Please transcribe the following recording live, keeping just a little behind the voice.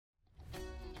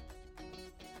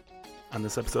On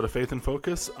this episode of Faith in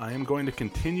Focus, I am going to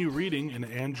continue reading in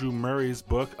Andrew Murray's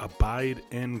book, Abide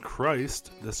in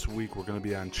Christ. This week we're going to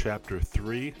be on chapter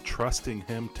 3, Trusting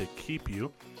Him to Keep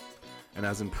You. And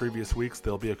as in previous weeks,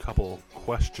 there'll be a couple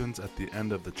questions at the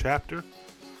end of the chapter.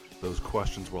 Those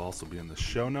questions will also be in the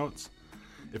show notes.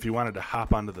 If you wanted to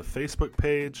hop onto the Facebook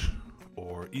page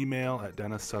or email at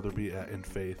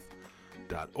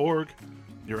dennissotheby@infaith.org,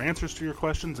 your answers to your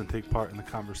questions and take part in the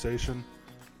conversation,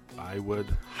 I would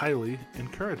highly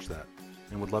encourage that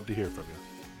and would love to hear from you.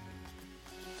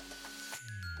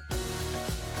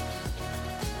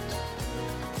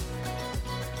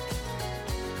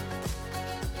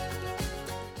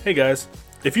 Hey guys,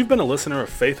 if you've been a listener of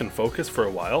Faith in Focus for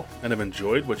a while and have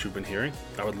enjoyed what you've been hearing,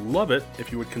 I would love it if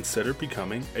you would consider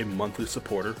becoming a monthly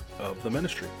supporter of the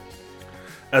ministry.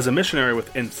 As a missionary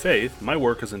within Faith, my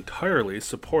work is entirely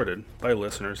supported by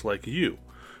listeners like you,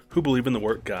 who believe in the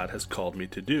work God has called me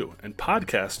to do, and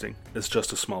podcasting is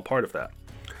just a small part of that.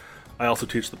 I also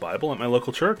teach the Bible at my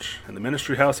local church, in the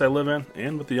ministry house I live in,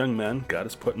 and with the young men God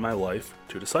has put in my life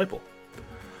to disciple.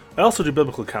 I also do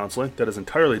biblical counseling that is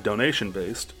entirely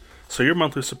donation-based, so your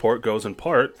monthly support goes in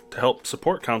part to help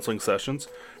support counseling sessions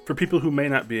for people who may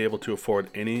not be able to afford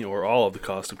any or all of the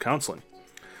cost of counseling.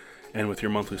 And with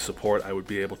your monthly support, I would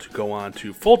be able to go on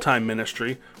to full-time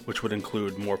ministry, which would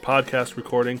include more podcast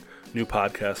recording, new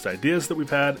podcast ideas that we've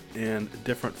had, and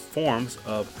different forms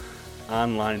of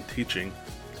online teaching,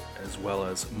 as well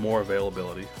as more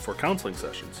availability for counseling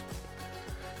sessions.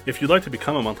 If you'd like to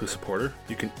become a monthly supporter,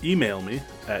 you can email me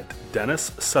at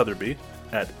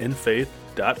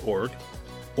dennissotheby@infaith.org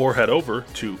or head over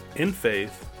to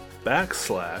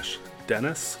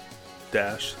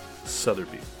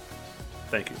infaith.com/Dennis-Sotheby.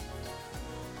 Thank you.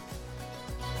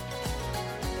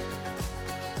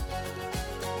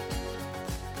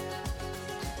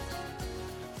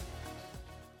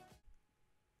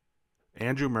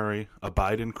 Andrew Murray,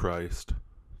 Abide in Christ,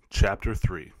 Chapter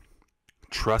 3,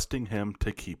 Trusting Him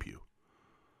to Keep You.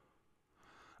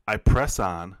 I press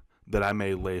on that I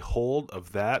may lay hold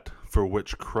of that for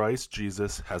which Christ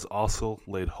Jesus has also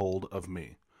laid hold of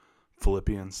me.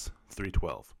 Philippians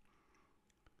 3:12.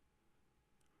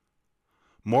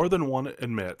 More than one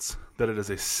admits that it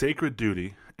is a sacred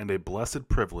duty and a blessed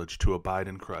privilege to abide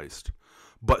in Christ,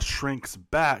 but shrinks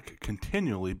back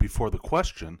continually before the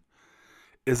question,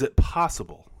 is it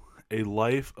possible a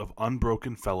life of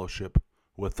unbroken fellowship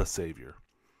with the Savior?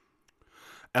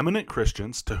 Eminent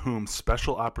Christians to whom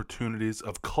special opportunities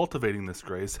of cultivating this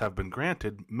grace have been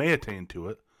granted may attain to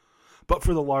it, but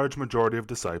for the large majority of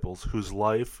disciples whose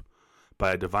life,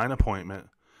 by a divine appointment,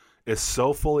 is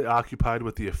so fully occupied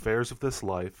with the affairs of this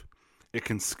life, it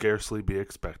can scarcely be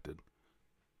expected.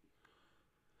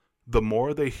 The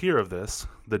more they hear of this,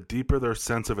 the deeper their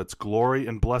sense of its glory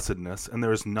and blessedness, and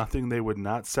there is nothing they would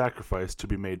not sacrifice to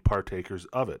be made partakers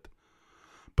of it.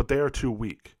 But they are too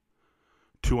weak,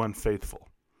 too unfaithful.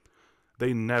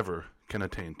 They never can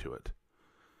attain to it.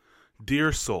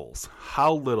 Dear souls,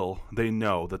 how little they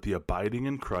know that the abiding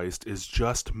in Christ is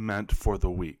just meant for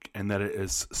the weak, and that it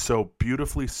is so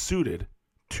beautifully suited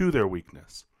to their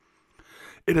weakness.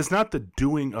 It is not the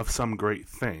doing of some great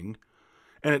thing,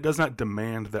 and it does not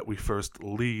demand that we first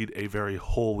lead a very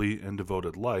holy and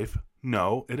devoted life.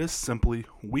 No, it is simply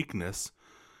weakness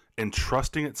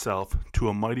entrusting itself to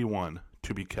a mighty one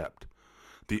to be kept,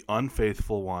 the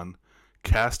unfaithful one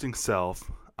casting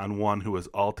self on one who is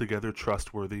altogether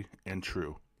trustworthy and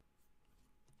true.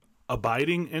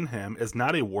 Abiding in Him is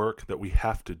not a work that we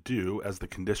have to do as the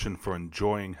condition for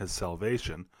enjoying His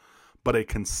salvation, but a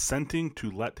consenting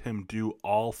to let Him do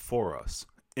all for us,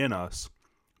 in us,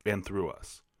 and through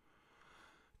us.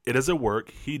 It is a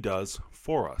work He does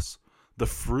for us, the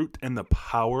fruit and the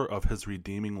power of His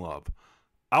redeeming love.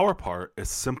 Our part is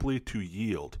simply to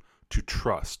yield, to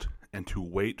trust, and to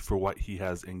wait for what He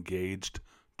has engaged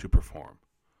to perform.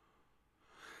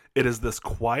 It is this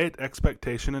quiet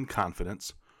expectation and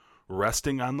confidence,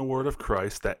 resting on the word of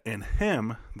Christ, that in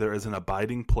Him there is an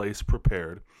abiding place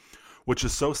prepared, which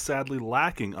is so sadly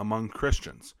lacking among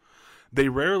Christians. They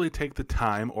rarely take the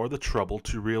time or the trouble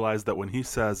to realize that when He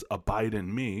says, "Abide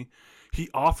in me," He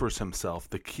offers Himself,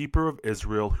 the keeper of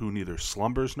Israel who neither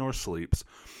slumbers nor sleeps,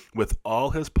 with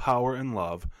all His power and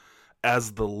love,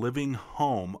 as the living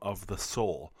home of the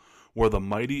soul, where the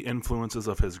mighty influences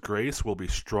of His grace will be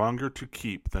stronger to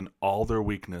keep than all their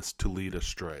weakness to lead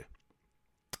astray.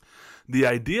 The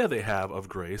idea they have of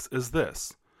grace is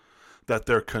this: that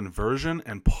their conversion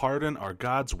and pardon are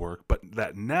God's work, but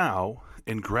that now,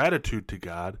 in gratitude to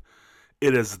God,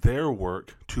 it is their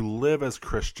work to live as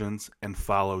Christians and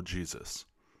follow Jesus.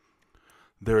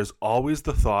 There is always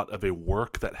the thought of a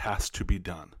work that has to be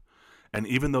done, And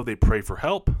even though they pray for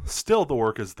help, still the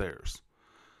work is theirs.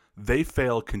 They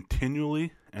fail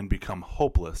continually and become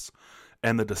hopeless,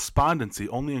 and the despondency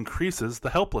only increases the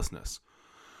helplessness.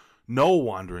 No,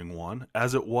 wandering one,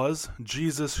 as it was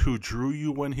Jesus who drew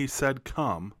you when he said,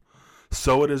 "Come,"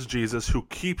 so it is Jesus who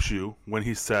keeps you when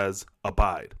he says,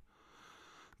 "Abide."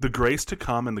 The grace to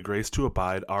come and the grace to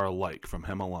abide are alike from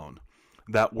him alone.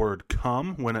 That word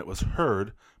 "come," when it was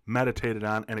heard, meditated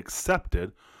on, and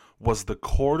accepted, was the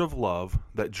cord of love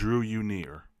that drew you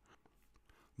near.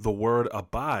 The word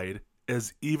 "abide"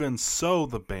 is even so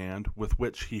the band with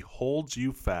which he holds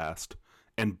you fast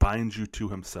and binds you to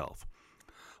himself.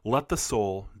 Let the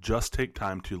soul just take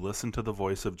time to listen to the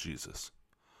voice of Jesus.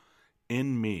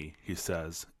 "In me," he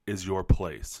says, "is your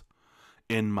place,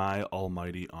 in my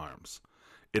almighty arms.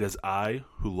 It is I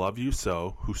who love you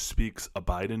so, who speaks,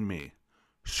 'Abide in me.'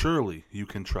 Surely you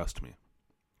can trust me."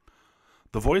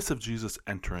 The voice of Jesus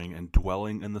entering and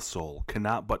dwelling in the soul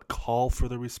cannot but call for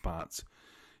the response,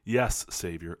 "Yes,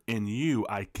 Savior, in you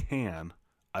I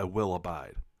will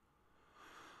abide."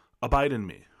 Abide in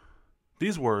me.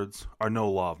 These words are no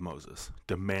law of Moses,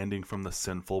 demanding from the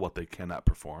sinful what they cannot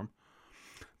perform.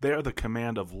 They are the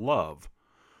command of love,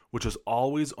 which is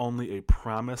always only a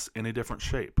promise in a different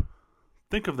shape.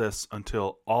 Think of this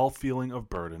until all feeling of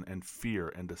burden and fear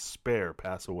and despair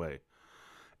pass away,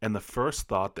 and the first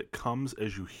thought that comes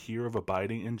as you hear of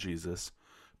abiding in Jesus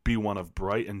be one of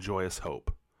bright and joyous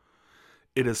hope.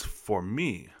 It is for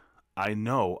me. I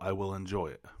know I will enjoy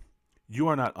it. You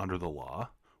are not under the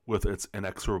law, with its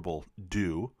inexorable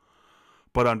 "do,"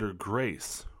 but under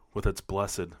grace, with its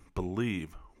blessed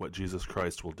 "believe" what Jesus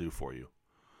Christ will do for you.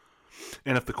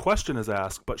 And if the question is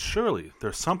asked, "But surely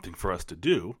there's something for us to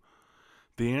do,"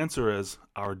 the answer is,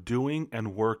 our doing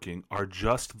and working are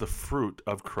just the fruit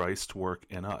of Christ's work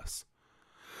in us.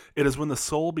 It is when the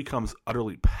soul becomes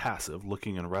utterly passive,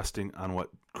 looking and resting on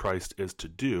what Christ is to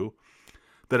do,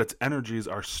 that its energies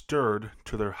are stirred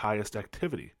to their highest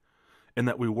activity, and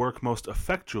that we work most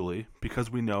effectually because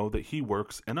we know that he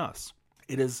works in us.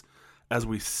 It is as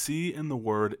we see in the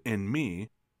word "in me"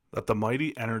 that the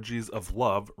mighty energies of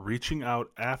love reaching out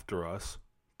after us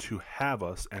to have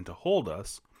us and to hold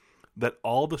us, that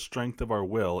all the strength of our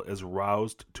will is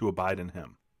roused to abide in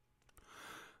him.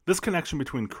 This connection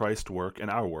between Christ's work and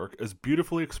our work is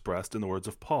beautifully expressed in the words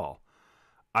of Paul.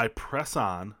 "I press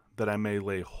on that I may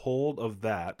lay hold of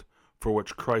that for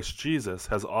which Christ Jesus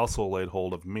has also laid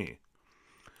hold of me."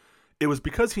 It was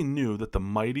because he knew that the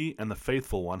mighty and the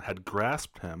faithful one had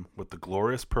grasped him with the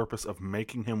glorious purpose of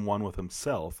making him one with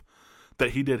himself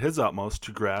that he did his utmost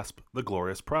to grasp the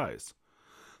glorious prize.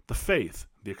 The faith,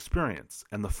 the experience,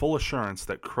 and the full assurance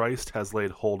that Christ has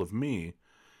laid hold of me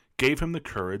gave him the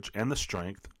courage and the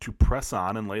strength to press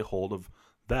on and lay hold of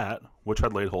that which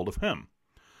had laid hold of him.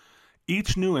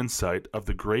 Each new insight of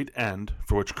the great end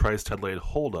for which Christ had laid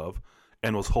hold of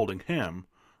and was holding him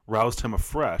roused him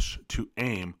afresh to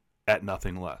aim at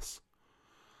nothing less.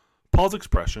 Paul's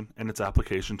expression and its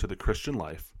application to the Christian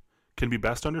life can be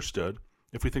best understood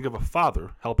if we think of a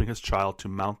father helping his child to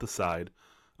mount the side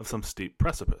of some steep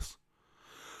precipice.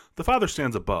 The father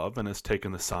stands above and has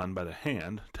taken the son by the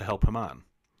hand to help him on.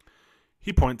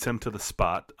 He points him to the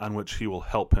spot on which he will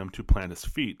help him to plant his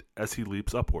feet as he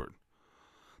leaps upward.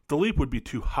 The leap would be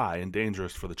too high and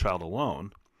dangerous for the child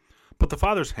alone, but the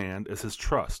father's hand is his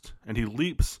trust, and he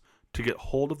leaps to get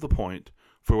hold of the point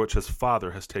for which his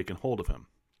father has taken hold of him.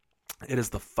 It is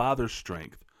the father's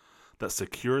strength that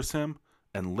secures him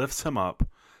and lifts him up,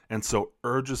 and so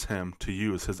urges him to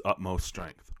use his utmost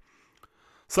strength.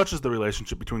 Such is the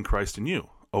relationship between Christ and you,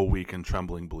 O weak and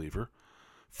trembling believer.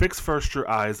 Fix first your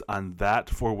eyes on that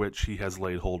for which he has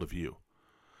laid hold of you.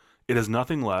 It is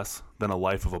nothing less than a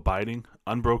life of abiding,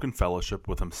 unbroken fellowship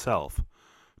with himself,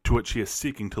 to which he is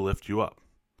seeking to lift you up.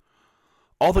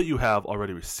 All that you have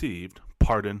already received,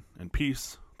 pardon and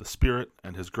peace, the Spirit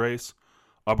and his grace,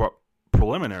 are but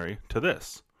preliminary to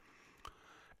this.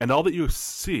 And all that you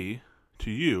see to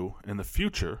you in the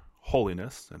future,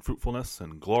 holiness and fruitfulness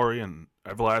and glory and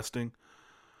everlasting,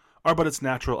 are but its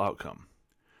natural outcome.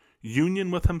 Union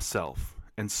with himself,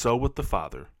 and so with the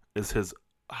Father, is his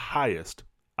highest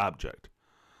object.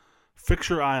 Fix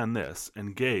your eye on this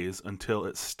and gaze until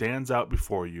it stands out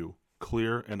before you,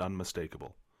 clear and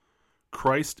unmistakable.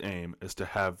 Christ's aim is to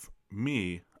have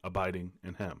me abiding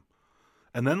in him.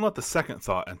 And then let the second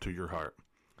thought enter your heart,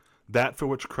 that for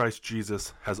which Christ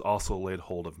Jesus has also laid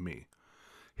hold of me.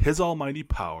 His almighty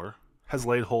power has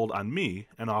laid hold on me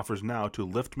and offers now to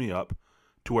lift me up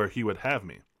to where he would have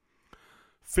me.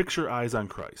 Fix your eyes on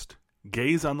Christ.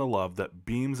 Gaze on the love that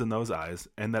beams in those eyes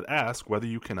and that ask whether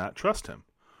you cannot trust him,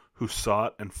 who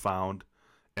sought and found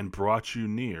and brought you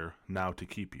near now to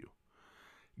keep you.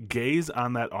 Gaze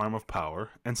on that arm of power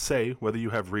and say whether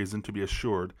you have reason to be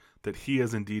assured that he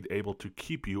is indeed able to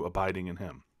keep you abiding in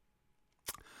him.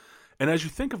 And as you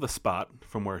think of the spot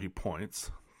from where he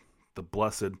points, the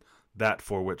blessed that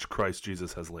for which Christ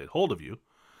Jesus has laid hold of you,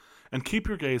 and keep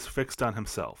your gaze fixed on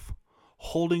himself,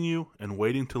 holding you and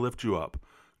waiting to lift you up,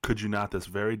 could you not this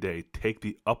very day take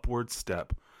the upward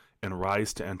step and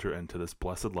rise to enter into this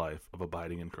blessed life of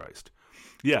abiding in Christ?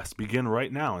 Yes, begin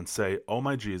right now and say, "Oh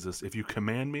my Jesus, if you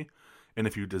command me, and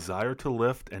if you desire to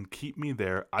lift and keep me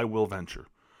there, I will venture.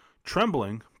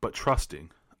 Trembling, but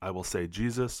trusting, I will say,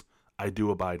 Jesus, I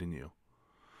do abide in you."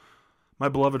 My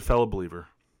beloved fellow believer,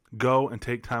 go and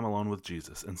take time alone with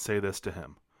Jesus and say this to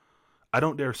him. I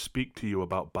don't dare speak to you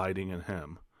about abiding in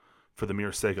him for the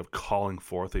mere sake of calling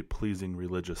forth a pleasing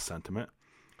religious sentiment.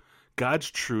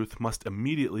 God's truth must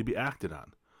immediately be acted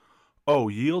on. Oh,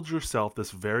 yield yourself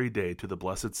this very day to the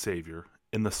blessed Savior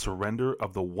in the surrender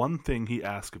of the one thing he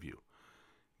asks of you.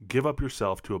 Give up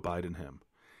yourself to abide in him.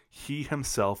 He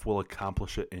himself will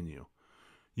accomplish it in you.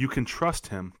 You can trust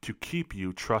him to keep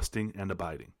you trusting and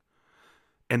abiding.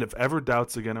 And if ever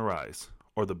doubts again arise,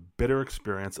 or the bitter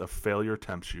experience of failure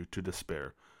tempts you to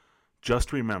despair,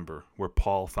 just remember where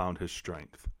Paul found his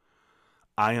strength.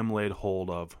 I am laid hold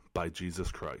of by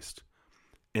Jesus Christ.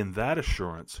 In that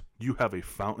assurance, you have a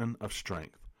fountain of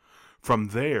strength. From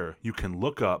there, you can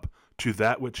look up to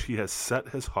that which he has set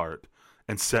his heart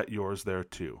and set yours there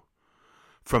too.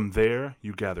 From there,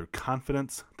 you gather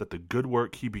confidence that the good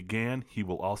work he began, he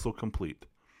will also complete.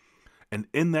 And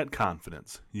in that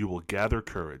confidence, you will gather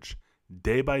courage,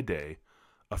 day by day,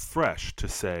 afresh to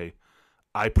say,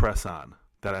 I press on,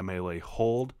 that I may lay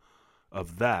hold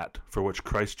of that for which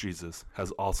Christ Jesus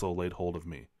has also laid hold of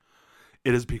me.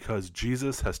 It is because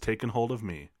Jesus has taken hold of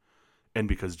me, and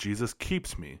because Jesus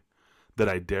keeps me, that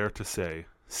I dare to say,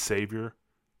 Savior,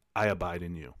 I abide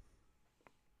in you.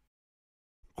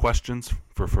 Questions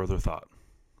for further thought.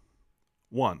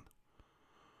 1.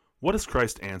 What is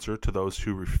Christ's answer to those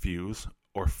who refuse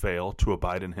or fail to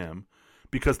abide in him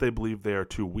because they believe they are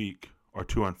too weak or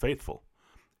too unfaithful,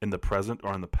 in the present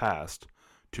or in the past,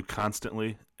 to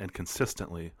constantly and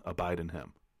consistently abide in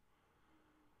him?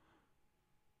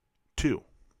 2.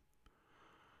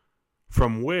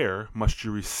 From where must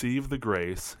you receive the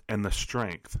grace and the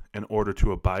strength in order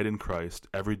to abide in Christ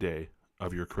every day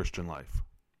of your Christian life?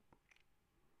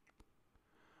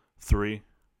 3.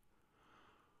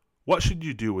 What should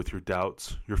you do with your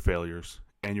doubts, your failures,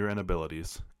 and your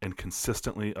inabilities in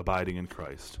consistently abiding in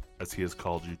Christ as he has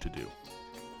called you to do?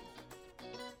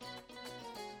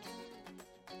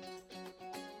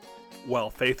 While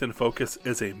Faith in Focus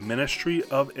is a ministry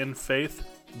of In Faith,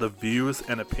 the views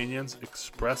and opinions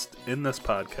expressed in this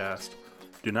podcast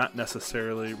do not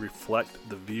necessarily reflect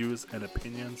the views and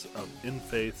opinions of In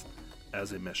Faith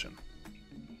as a mission.